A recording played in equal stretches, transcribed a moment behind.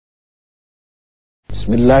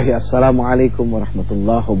Bismillah, assalamualaikum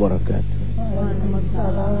warahmatullahi wabarakatuh.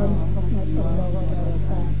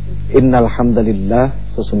 Innal hamdalillah,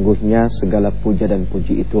 sesungguhnya segala puja dan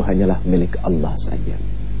puji itu hanyalah milik Allah saja.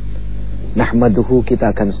 Nahmaduhu, kita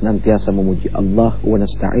akan senantiasa memuji Allah, wa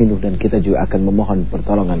nasta'inuh, dan kita juga akan memohon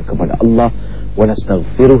pertolongan kepada Allah, wa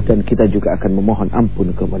nastaghfiruh, dan kita juga akan memohon ampun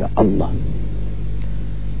kepada Allah.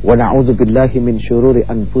 Wa na'udzu billahi min syururi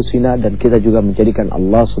anfusina, dan kita juga menjadikan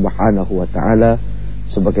Allah Subhanahu wa taala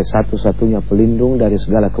sebagai satu-satunya pelindung dari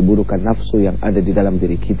segala keburukan nafsu yang ada di dalam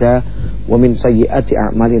diri kita, wa min sayyiati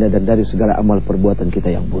a'malina, dan dari segala amal perbuatan kita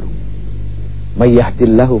yang buruk. May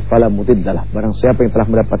yahdillahu fala mudhillalah, barang siapa yang telah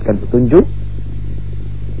mendapatkan petunjuk,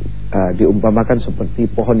 diumpamakan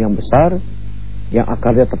seperti pohon yang besar yang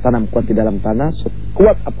akarnya tertanam kuat di dalam tanah,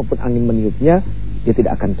 sekuat apapun angin meniupnya dia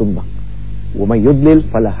tidak akan tumbang. Wa may yudlil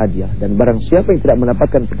fala hadiyah, dan barang siapa yang tidak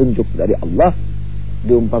mendapatkan petunjuk dari Allah,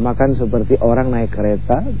 diumpamakan seperti orang naik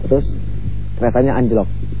kereta terus keretanya anjlok.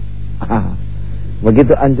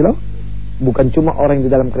 Begitu anjlok, bukan cuma orang yang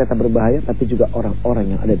di dalam kereta berbahaya, tapi juga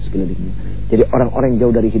orang-orang yang ada di sekelilingnya. Jadi orang-orang yang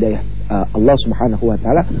jauh dari hidayah Allah Subhanahu wa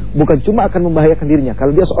taala bukan cuma akan membahayakan dirinya.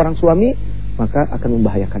 Kalau dia seorang suami, maka akan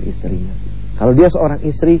membahayakan istrinya. Kalau dia seorang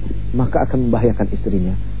istri, maka akan membahayakan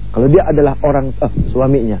istrinya. Kalau dia adalah orang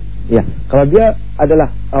suaminya, ya. Kalau dia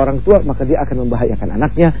adalah orang tua, maka dia akan membahayakan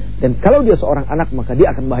anaknya. Dan kalau dia seorang anak, maka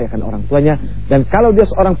dia akan membahayakan orang tuanya. Dan kalau dia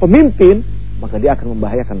seorang pemimpin, maka dia akan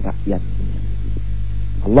membahayakan rakyat.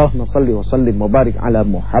 Allahumma salli wa sallim wa barik ala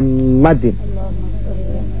Muhammadin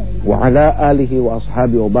wa ala alihi wa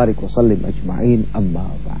ashabi wa barik wa sallim ajma'in,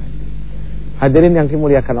 amma ba'd. Hadirin yang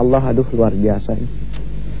dimuliakan Allah, aduh luar biasa ini.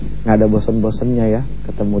 Nggak ada bosan-bosannya ya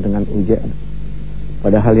ketemu dengan ujian.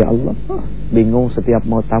 Padahal ya Allah, bingung setiap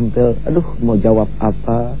mau tampil, aduh mau jawab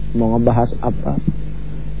apa, mau ngebahas apa,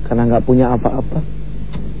 karena nggak punya apa-apa.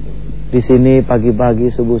 Di sini pagi-pagi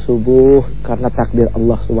subuh-subuh karena takdir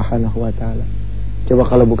Allah Subhanahu wa taala. Coba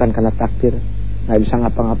kalau bukan karena takdir, nggak bisa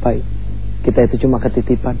ngapa-ngapain. Kita itu cuma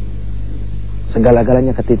ketitipan,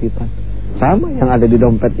 segala-galanya ketitipan. Sama yang ada di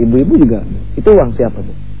dompet ibu-ibu juga, itu uang siapa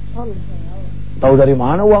tuh? Tahu dari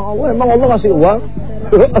mana uang Allah? Emang Allah kasih uang?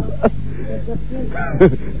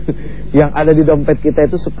 Yang ada di dompet kita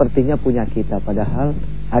itu sepertinya punya kita, padahal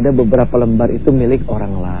ada beberapa lembar itu milik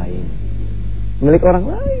orang lain. Milik orang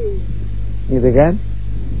lain, gitu kan?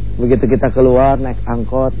 Begitu kita keluar naik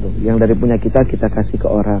angkot tuh, yang dari punya kita kasih ke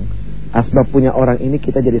orang. Asbab punya orang ini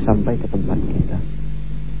kita jadi sampai ke tempat kita.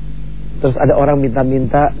 Terus ada orang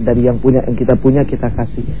minta-minta dari yang kita punya kita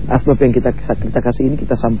kasih. Asbab yang kita kasih ini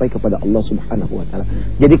kita sampai kepada Allah Subhanahu wa taala.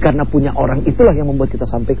 Jadi karena punya orang itulah yang membuat kita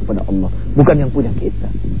sampai kepada Allah, bukan yang punya kita.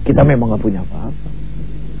 Kita memang enggak punya apa-apa.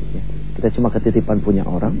 Ya, kita cuma ketitipan punya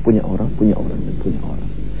orang, dan punya orang.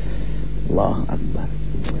 Allahu Akbar.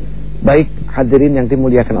 Baik, hadirin yang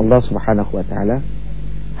dimuliakan Allah Subhanahu wa taala.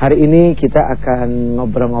 Hari ini kita akan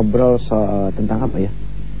ngobrol-ngobrol tentang apa ya?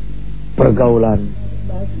 Pergaulan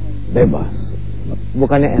bebas.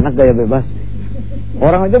 Bukannya enak gaya bebas?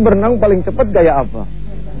 Orang aja berenang paling cepat gaya apa?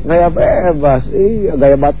 Gaya bebas. Iya,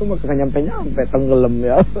 gaya batu mah kagak nyampe-nyampe, tenggelam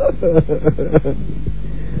ya.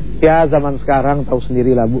 Ya zaman sekarang tahu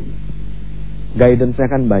sendiri lah Bu. Guidance-nya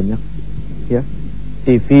kan banyak. Ya.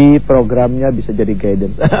 TV programnya bisa jadi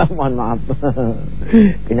guidance. Mohon maaf.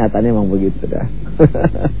 Kenyataannya memang begitu dah.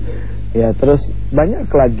 Ya, terus banyak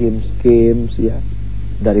lah games ya.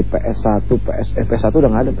 Dari PS1, PS1 udah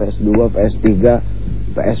nggak ada, PS2, PS3,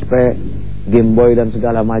 PSP, Game Boy dan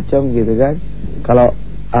segala macam gitu kan. Kalau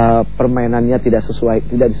permainannya tidak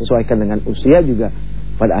disesuaikan dengan usia juga,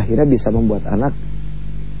 pada akhirnya bisa membuat anak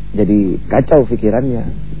jadi kacau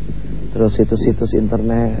pikirannya. Terus situs-situs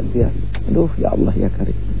internet ya, aduh ya Allah ya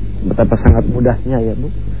Karim, betapa sangat mudahnya ya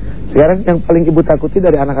Bu. Sekarang yang paling ibu takuti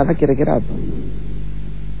dari anak-anak kira-kira apa?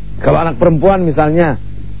 Kalau anak perempuan misalnya,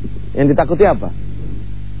 yang ditakuti apa?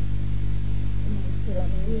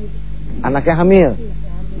 Anaknya hamil.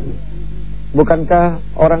 Bukankah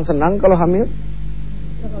orang senang kalau hamil?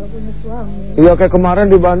 Kalau punya suami. Iya, kayak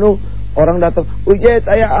kemarin di Bandung orang datang, "Ujit,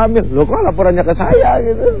 saya hamil." Loh, kok laporannya ke saya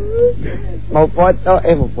gitu? Mau foto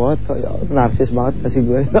ya, narsis banget kasih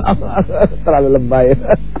gue. Terlalu lebay.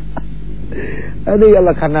 Aduh ya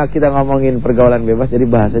Allah, karena kita ngomongin pergaulan bebas, jadi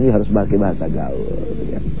bahasanya harus pakai bahasa gaul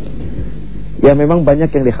ya. Ya memang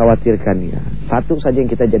banyak yang dikhawatirkan ya. Satu saja yang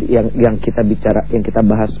kita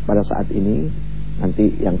bahas pada saat ini.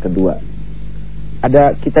 Nanti yang kedua,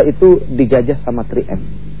 ada kita itu dijajah sama 3M.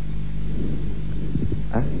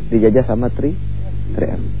 Dijajah sama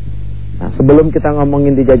 3M. Nah, sebelum kita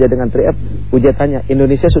ngomongin dijajah dengan 3M, Ujat tanya,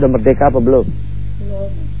 Indonesia sudah merdeka apa belum?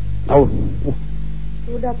 Belum. Tahu?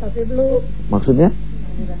 Sudah tapi belum. Maksudnya?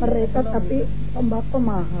 Mereka tapi tembakau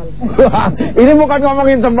mahal. Ini bukan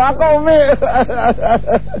ngomongin tembakau, Mi.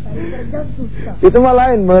 Kerja susah. Itu mah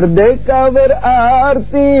lain. Merdeka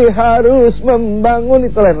berarti harus membangun,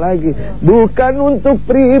 itu lain lagi. Bukan untuk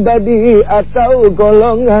pribadi atau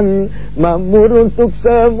golongan, makmur untuk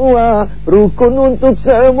semua, rukun untuk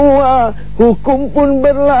semua, hukum pun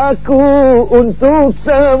berlaku untuk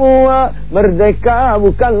semua. Merdeka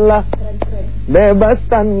bukanlah bebas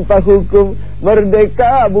tanpa hukum,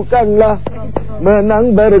 merdeka bukanlah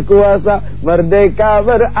menang berkuasa, merdeka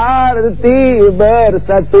berarti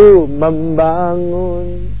bersatu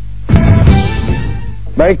membangun.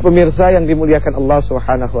 Baik pemirsa yang dimuliakan Allah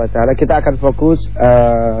Subhanahu wa taala, kita akan fokus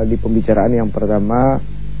di pembicaraan yang pertama,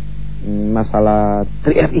 masalah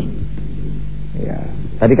 3RI. Ya,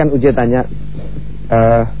 tadi kan Uje tanya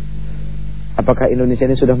apakah Indonesia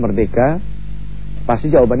ini sudah merdeka?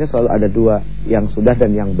 Pasti jawabannya selalu ada dua, yang sudah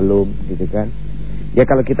dan yang belum, gitu kan. Ya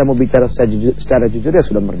kalau kita mau bicara secara jujur ya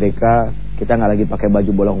sudah merdeka. Kita nggak lagi pakai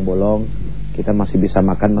baju bolong-bolong, kita masih bisa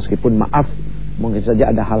makan meskipun maaf mungkin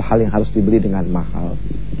saja ada hal-hal yang harus dibeli dengan mahal.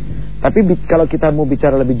 Tapi kalau kita mau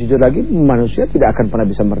bicara lebih jujur lagi, manusia tidak akan pernah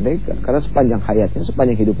bisa merdeka, karena sepanjang hayatnya,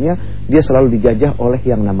 sepanjang hidupnya dia selalu dijajah oleh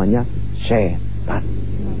yang namanya setan.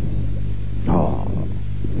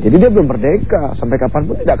 Jadi dia belum merdeka, sampai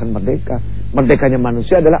kapanpun tidak akan merdeka. Merdekanya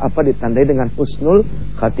manusia adalah apa ditandai dengan husnul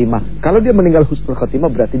khatimah. Kalau dia meninggal husnul khatimah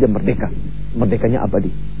berarti dia merdeka, merdekanya abadi.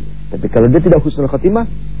 Tapi kalau dia tidak husnul khatimah,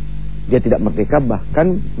 dia tidak merdeka,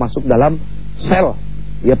 bahkan masuk dalam sel,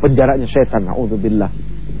 ya penjaranya setan. Na'udzubillah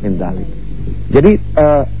min dzalik. Jadi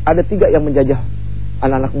ada 3 yang menjajah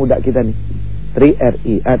anak-anak muda kita nih.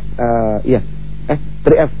 3RI,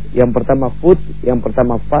 3F. Yang pertama food, yang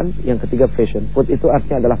pertama fun, yang ketiga fashion. Food itu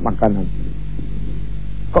artinya adalah makanan.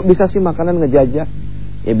 Kok bisa sih makanan ngejajah?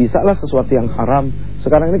 Ya bisa lah sesuatu yang haram.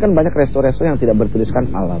 Sekarang ini kan banyak resto-resto yang tidak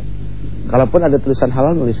bertuliskan halal. Kalaupun ada tulisan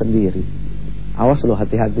halal, nulis sendiri. Awas lo,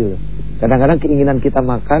 hati-hati lo. Kadang-kadang keinginan kita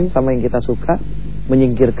makan sama yang kita suka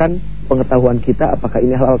menyingkirkan pengetahuan kita apakah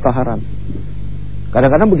ini halal atau haram.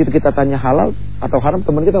 Kadang-kadang begitu kita tanya halal atau haram,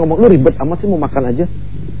 teman kita ngomong, lu ribet amat sih mau makan aja.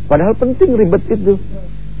 Padahal penting ribet itu.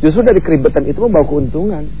 Justru dari keribetan itu membawa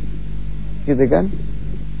keuntungan, gitu kan?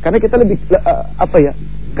 Karena kita lebih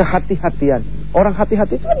kehati-hatian. Orang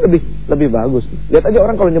hati-hati itu kan lebih bagus. Lihat aja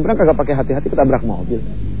orang kalau nyebrang kagak pakai hati-hati ketabrak mobil,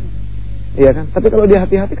 iya kan? Tapi kalau dia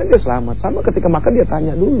hati-hati kan dia selamat. Sama ketika makan dia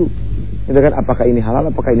tanya dulu, gitu kan? Apakah ini halal,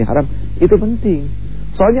 apakah ini haram? Itu penting.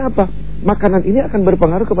 Soalnya apa? Makanan ini akan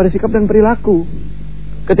berpengaruh kepada sikap dan perilaku.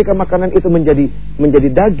 Ketika makanan itu menjadi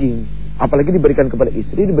daging, apalagi diberikan kepada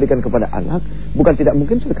istri, diberikan kepada anak, bukan tidak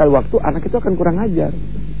mungkin sekali waktu anak itu akan kurang ajar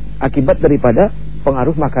akibat daripada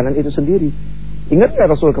pengaruh makanan itu sendiri. Ingat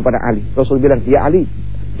gak Rasul kepada Ali? Rasul bilang, ya Ali,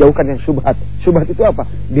 jauhkan yang syubhat. Syubhat itu apa?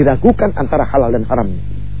 Diragukan antara halal dan haramnya.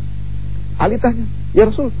 Ali tanya, ya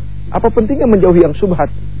Rasul, apa pentingnya menjauhi yang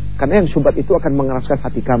syubhat? Karena yang syubhat itu akan mengeraskan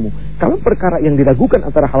hati kamu. Kalau perkara yang diragukan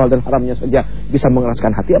antara halal dan haramnya saja bisa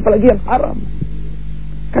mengeraskan hati, apalagi yang haram.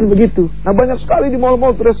 Kan begitu. Nah banyak sekali di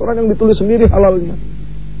mal-mal restoran yang ditulis sendiri halalnya,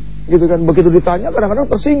 gitu kan. Begitu ditanya kadang-kadang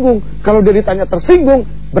tersinggung. Kalau dia ditanya tersinggung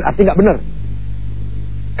berarti nggak benar.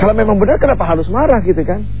 Kalau memang benar kenapa harus marah, gitu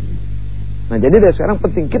kan. Nah jadi dari sekarang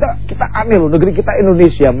penting. Kita aneh loh, negeri kita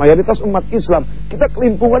Indonesia, mayoritas umat Islam, kita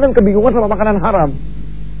kelimpungan dan kebingungan sama makanan haram.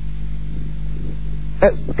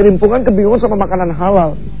 Kelimpungan kebingungan sama makanan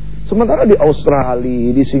halal. Sementara di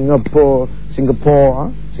Australia, di Singapura,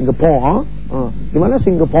 di mana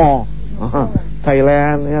Singapura,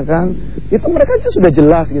 Thailand, ya kan? Itu mereka aja sudah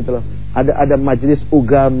jelas gitu loh. Ada majelis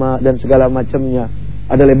agama dan segala macamnya,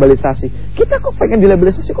 ada labalisasi. Kita kok pengen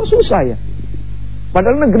dilabalisasi kok susah ya?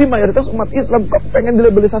 Padahal negeri mayoritas umat Islam kok pengen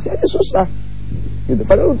dilabalisasi aja susah, gitu.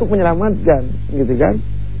 Padahal untuk menyelamatkan, gitu kan?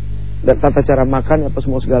 Dan tata cara makan apa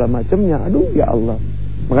semua segala macamnya, aduh ya Allah.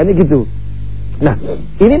 Makanya gitu. Nah,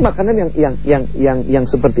 ini makanan yang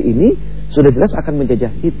seperti ini sudah jelas akan menjajah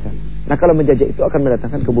kita. Nah, kalau menjajah itu akan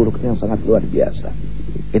mendatangkan keburukan yang sangat luar biasa.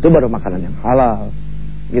 Itu baru makanan yang halal,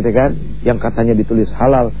 gitu kan? Yang katanya ditulis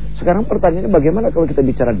halal. Sekarang pertanyaannya bagaimana kalau kita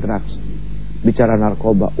bicara drugs, bicara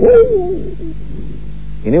narkoba?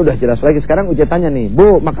 Ini udah jelas lagi. Sekarang Uja tanya nih,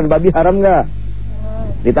 Bu, makan babi haram nggak?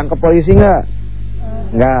 Ditangkap polisi nggak?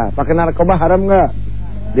 Nggak. Pakai narkoba haram nggak?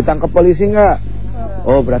 Ditangkap polisi nggak?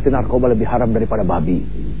 Oh, berarti narkoba lebih haram daripada babi.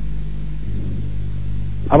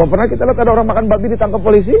 Apa pernah kita lihat ada orang makan babi ditangkap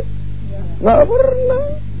polisi? Nggak pernah.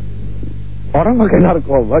 Orang makan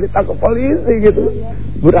narkoba ditangkap polisi gitu.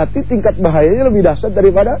 Berarti tingkat bahayanya lebih dahsyat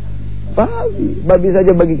daripada babi. Babi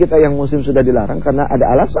saja bagi kita yang muslim sudah dilarang karena ada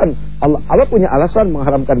alasan. Allah punya alasan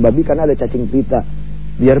mengharamkan babi karena ada cacing pita.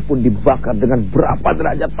 biarpun dibakar dengan berapa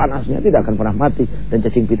derajat panasnya tidak akan pernah mati. Dan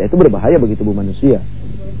cacing pita itu berbahaya bagi tubuh manusia,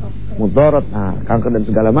 mudarat, kanker dan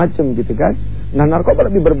segala macam gitu kan. Nah, narkoba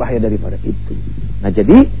lebih berbahaya daripada itu. Nah,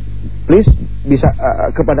 jadi please bisa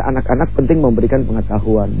kepada anak-anak penting memberikan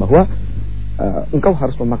pengetahuan bahwa engkau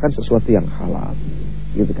harus memakan sesuatu yang halal,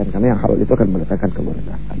 gitu kan, karena yang halal itu akan mendatangkan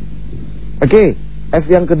keberkahan. Oke, F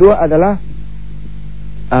yang kedua adalah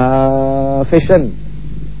fashion,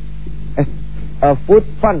 food,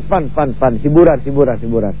 fun, hiburan,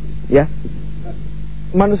 ya.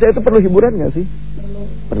 Manusia itu perlu hiburan nggak sih?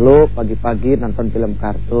 Perlu. Pagi-pagi nonton film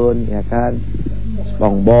kartun, ya kan,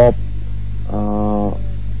 SpongeBob,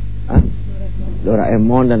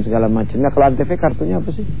 Doraemon dan segala macamnya. Kalau Antv kartunya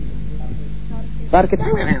apa sih? Starkid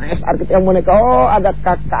yang boneka. Oh, ada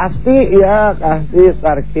Kasti, ya,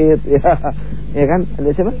 Starkid, ya. Ya kan?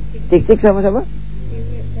 Ada siapa? Cik sama siapa?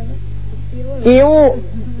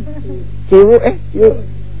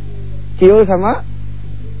 Ciu sama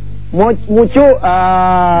Mucu.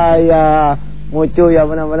 Ya, Mucu, ya,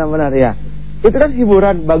 benar ya. Itu kan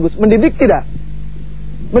hiburan bagus, mendidik tidak?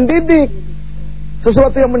 Mendidik.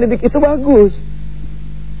 Sesuatu yang mendidik itu bagus.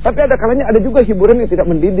 Tapi ada kalanya ada juga hiburan yang tidak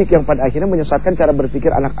mendidik, yang pada akhirnya menyesatkan cara berpikir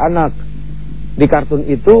anak-anak. Di kartun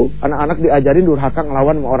itu anak-anak diajarin durhaka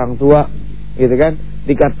ngelawan sama orang tua, gitu kan.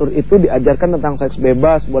 Di kartun itu diajarkan tentang seks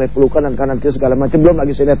bebas, boleh pelukan dan kanan kiri segala macam. Belum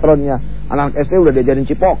lagi sinetronnya, anak SD udah diajarin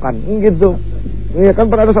cipokan, gitu. Iya kan,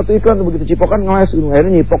 pernah ada satu iklan begitu cipokan ngeles,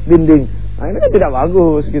 akhirnya nyipok dinding. Nah, ini kan tidak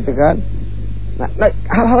bagus, gitu kan. Nah,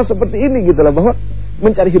 hal-hal seperti ini gitu lah, bahwa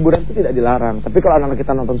mencari hiburan itu tidak dilarang. Tapi kalau anak-anak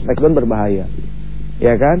kita nonton Smackdown berbahaya,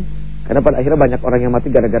 ya kan? Karena pada akhirnya banyak orang yang mati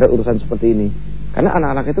gara-gara urusan seperti ini. Karena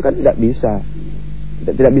anak-anak itu kan tidak bisa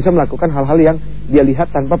melakukan hal-hal yang dia lihat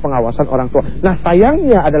tanpa pengawasan orang tua. Nah,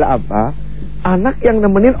 sayangnya adalah apa? Anak yang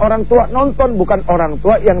nemenin orang tua nonton, bukan orang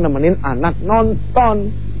tua yang nemenin anak nonton.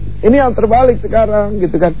 Ini yang terbalik sekarang,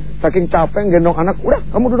 gitu kan. Saking capek gendong anak, udah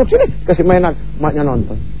kamu duduk sini, kasih mainan, maknya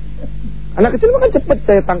nonton. Anak kecil kan cepet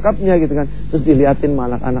daya tangkapnya, gitu kan. Terus diliatin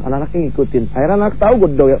sama anak-anaknya ngikutin. Akhirnya anak tahu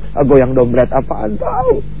goyang dompet apaan,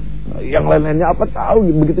 tahu. Yang lain-lainnya apa tahu.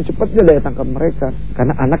 Begitu cepatnya daya tangkap mereka.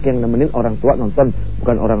 Karena anak yang nemenin orang tua nonton,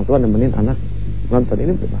 bukan orang tua nemenin anak nonton.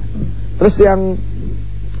 Ini berbahaya. Terus yang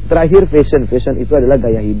terakhir fashion. Fashion itu adalah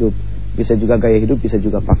gaya hidup. Bisa juga gaya hidup, bisa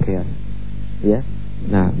juga pakaian, ya.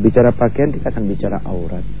 Nah, bicara pakaian kita akan bicara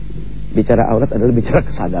aurat. Bicara aurat adalah bicara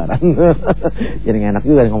kesadaran. Jadi gak enak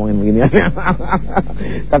juga ngomongin begini.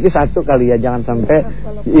 Tapi satu kali ya, jangan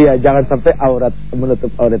sampai aurat, menutup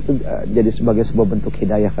aurat itu jadi sebagai sebuah bentuk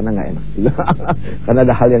hidayah, karena gak enak juga. Karena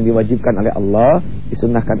ada hal yang diwajibkan oleh Allah,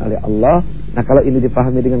 disunnahkan oleh Allah. Nah, kalau ini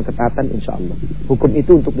dipahami dengan ketaatan, insya Allah hukum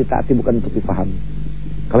itu untuk ditaati, bukan untuk dipahami.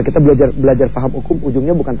 Kalau kita belajar paham hukum,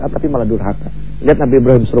 ujungnya bukan taat tapi malah durhaka. Lihat Nabi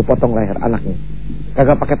Ibrahim suruh potong leher anaknya.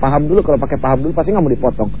 Kagak pakai paham dulu. Kalau pakai paham dulu pasti nggak mau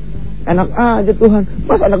dipotong. Enak aja Tuhan,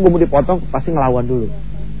 mas anak gue mau dipotong, pasti ngelawan dulu.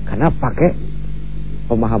 Karena pakai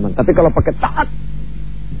pemahaman. Tapi kalau pakai taat,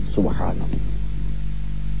 subhanallah.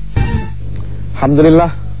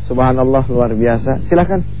 Alhamdulillah, subhanallah, luar biasa.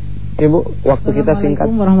 Silakan Ibu, waktu kita singkat.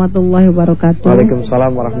 Assalamualaikum warahmatullahi wabarakatuh.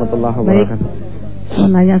 Waalaikumsalam warahmatullahi wabarakatuh. Baik, mau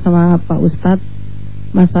nanya sama Pak Ustadz,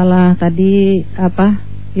 masalah tadi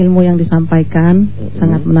ilmu yang disampaikan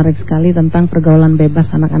sangat menarik sekali tentang pergaulan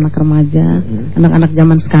bebas anak-anak remaja, anak-anak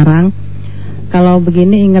zaman sekarang. Kalau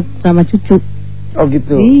begini ingat sama cucu. Oh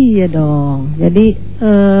gitu. Iya dong. Jadi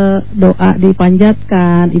doa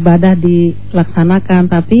dipanjatkan, ibadah dilaksanakan,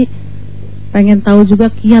 tapi pengen tahu juga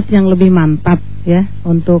kiat yang lebih mantap ya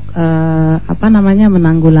untuk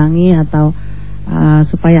menanggulangi atau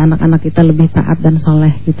supaya anak-anak kita lebih taat dan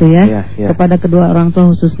soleh gitu ya. Kepada kedua orang tua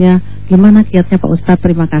khususnya, gimana kiatnya Pak Ustadz?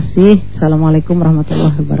 Terima kasih. Assalamualaikum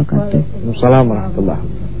warahmatullahi wabarakatuh. Waalaikumsalam warahmatullahi.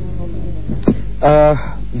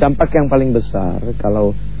 Dampak yang paling besar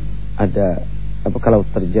kalau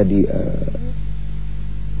terjadi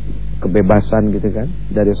kebebasan gitu kan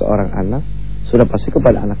dari seorang anak, sudah pasti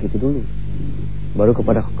kepada anak itu dulu, baru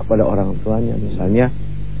kepada orang tuanya. Misalnya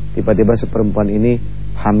tiba-tiba si perempuan ini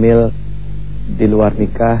hamil di luar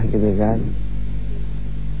nikah gitu kan,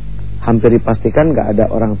 hampir dipastikan nggak ada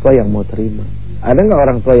orang tua yang mau terima. Ada nggak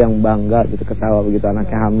orang tua yang bangga gitu, ketawa begitu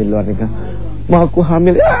anaknya hamil luar nikah? Mau aku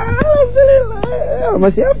hamil, ya alhamdulillah. Sama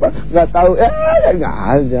siapa? Nggak tahu, ya nggak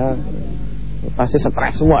ada. Pasti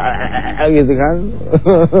stres semua, gitu kan.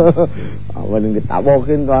 Ada yang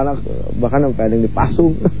ditabokin tuh anak, bahkan sampai ada yang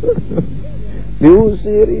dipasung,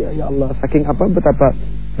 diusir. Ya Allah, saking betapa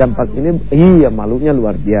dampak ini, malunya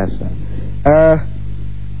luar biasa.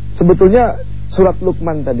 Sebetulnya surat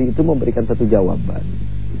Luqman tadi itu memberikan satu jawaban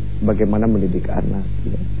bagaimana mendidik anak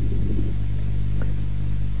ya.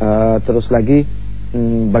 Terus lagi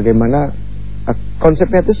bagaimana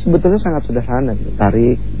konsepnya itu sebetulnya sangat sederhana gitu.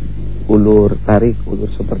 Tarik ulur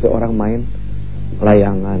seperti orang main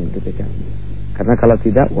layangan gitu kan. Karena kalau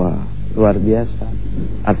tidak, wah luar biasa.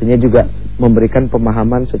 Artinya juga memberikan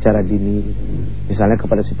pemahaman secara dini. Misalnya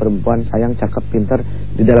kepada si perempuan, sayang, cakep, pintar,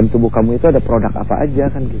 di dalam tubuh kamu itu ada produk apa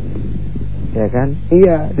aja kan gitu. Ya kan?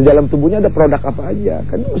 Iya, di dalam tubuhnya ada produk apa aja.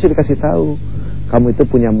 Kan mesti dikasih tahu. Kamu itu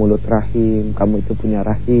punya mulut rahim, kamu itu punya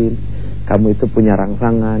rahim, kamu itu punya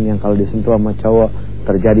rangsangan yang kalau disentuh sama cowok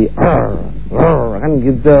terjadi kan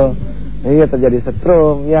gitu. Iya, terjadi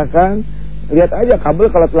setrum, ya kan? Lihat aja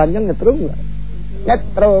kabel kalau telanjang nyetrum enggak?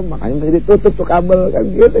 Nyetrum, makanya mesti ditutup tuh kabel kan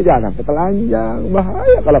gitu, jangan sampai telanjang.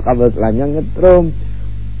 Bahaya kalau kabel telanjang nyetrum.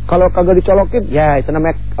 Kalau kagak dicolokin, ya itu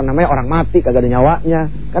namanya orang mati, kagak ada nyawanya.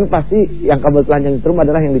 Kan pasti yang kabel telanjang nyetrum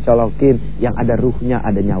adalah yang dicolokin, yang ada ruhnya,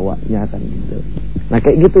 ada nyawanya kan gitu. Nah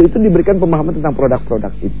kayak gitu, itu diberikan pemahaman tentang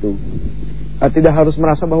produk-produk itu. Tidak harus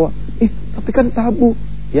merasa bahwa, tapi kan tabu.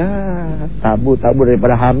 Ya, tabu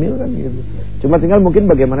daripada hamil kan gitu. Cuma tinggal mungkin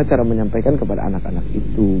bagaimana cara menyampaikan kepada anak-anak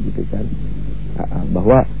itu gitu kan.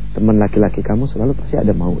 Bahwa teman laki-laki kamu selalu pasti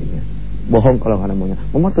ada maunya. Bohong kalau nggak ada maunya.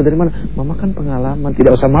 Mama tuh dari mana? Mama kan pengalaman.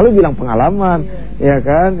 Tidak usah malu bilang pengalaman, ya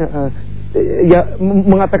kan? Ya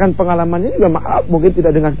mengatakan pengalamannya juga maaf mungkin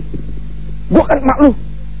tidak dengan. Gua kan mak lu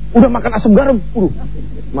udah makan asam garam.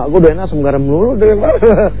 Mak gua udah asam garam dulu dari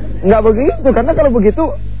mana? Nggak begitu, karena kalau begitu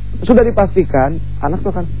sudah dipastikan anak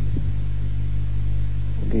tuh kan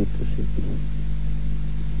begitu sih.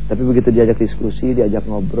 Tapi begitu diajak diskusi, diajak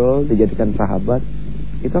ngobrol, dijadikan sahabat,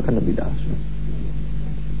 itu akan lebih dahsyat.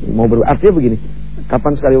 Artinya begini,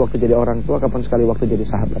 kapan sekali waktu jadi orang tua, kapan sekali waktu jadi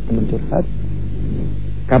sahabat, teman curhat,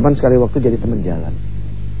 kapan sekali waktu jadi teman jalan.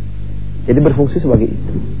 Jadi berfungsi sebagai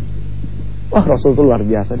itu. Wah, Rasul itu luar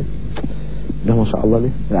biasa deh. Udah Masya Allah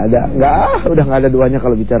deh, udah nggak ada duanya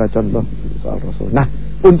kalau bicara contoh soal Rasul. Nah,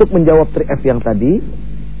 untuk menjawab 3F yang tadi,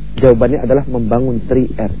 jawabannya adalah membangun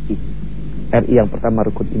 3RI. RI yang pertama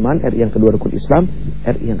rukun iman, RI yang kedua rukun Islam,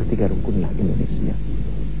 RI yang ketiga rukunlah Indonesia.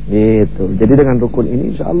 Gitu. Jadi dengan rukun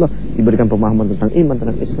ini insya Allah diberikan pemahaman tentang iman,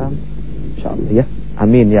 tentang Islam, insya Allah ya.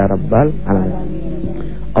 Amin ya Rabbal Alamin.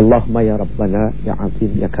 Allahumma ya Rabbana ya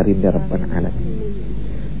Azim ya Karim ya Rabbal Alamin.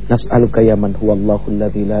 Nas'aluka ya man huwallahu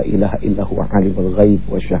alladzi la ilaha illa huwa alimul ghaib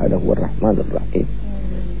wa syahada huwar rahmanur rahim.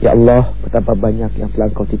 Ya Allah, betapa banyak yang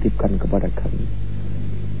telah Engkau titipkan kepada kami.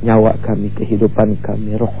 Nyawa kami, kehidupan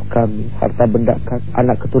kami, roh kami, harta benda kami,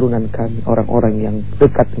 anak keturunan kami, orang-orang yang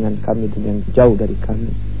dekat dengan kami dan yang jauh dari kami.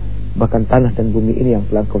 Bahkan tanah dan bumi ini yang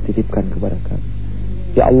telah Engkau titipkan kepada kami.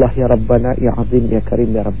 Ya Allah, ya Rabbana, ya Azim, ya Karim,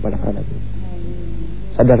 ya Rabbal Alamin.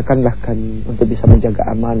 Sadarkanlah kami untuk bisa menjaga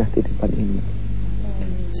amanah titipan ini,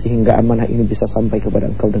 sehingga amanah ini bisa sampai kepada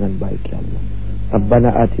Engkau dengan baik ya Allah. Rabbana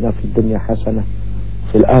atina fid dunya hasanah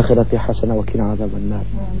fil akhirati hasanah wa qina adzabannar.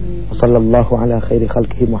 Wa sallallahu ala khairi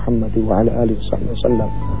khalqihi Muhammad wa ala alihi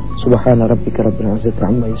wasallam. Subhana rabbika rabbil izzati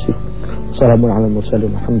amma yasifun. Salamun alal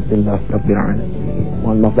mursalin walhamdulillahi rabbil alamin.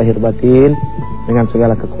 Mohon maaf lahir batin dengan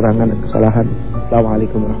segala kekurangan dan kesalahan.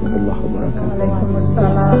 Assalamualaikum warahmatullahi wabarakatuh.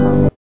 Waalaikumsalam.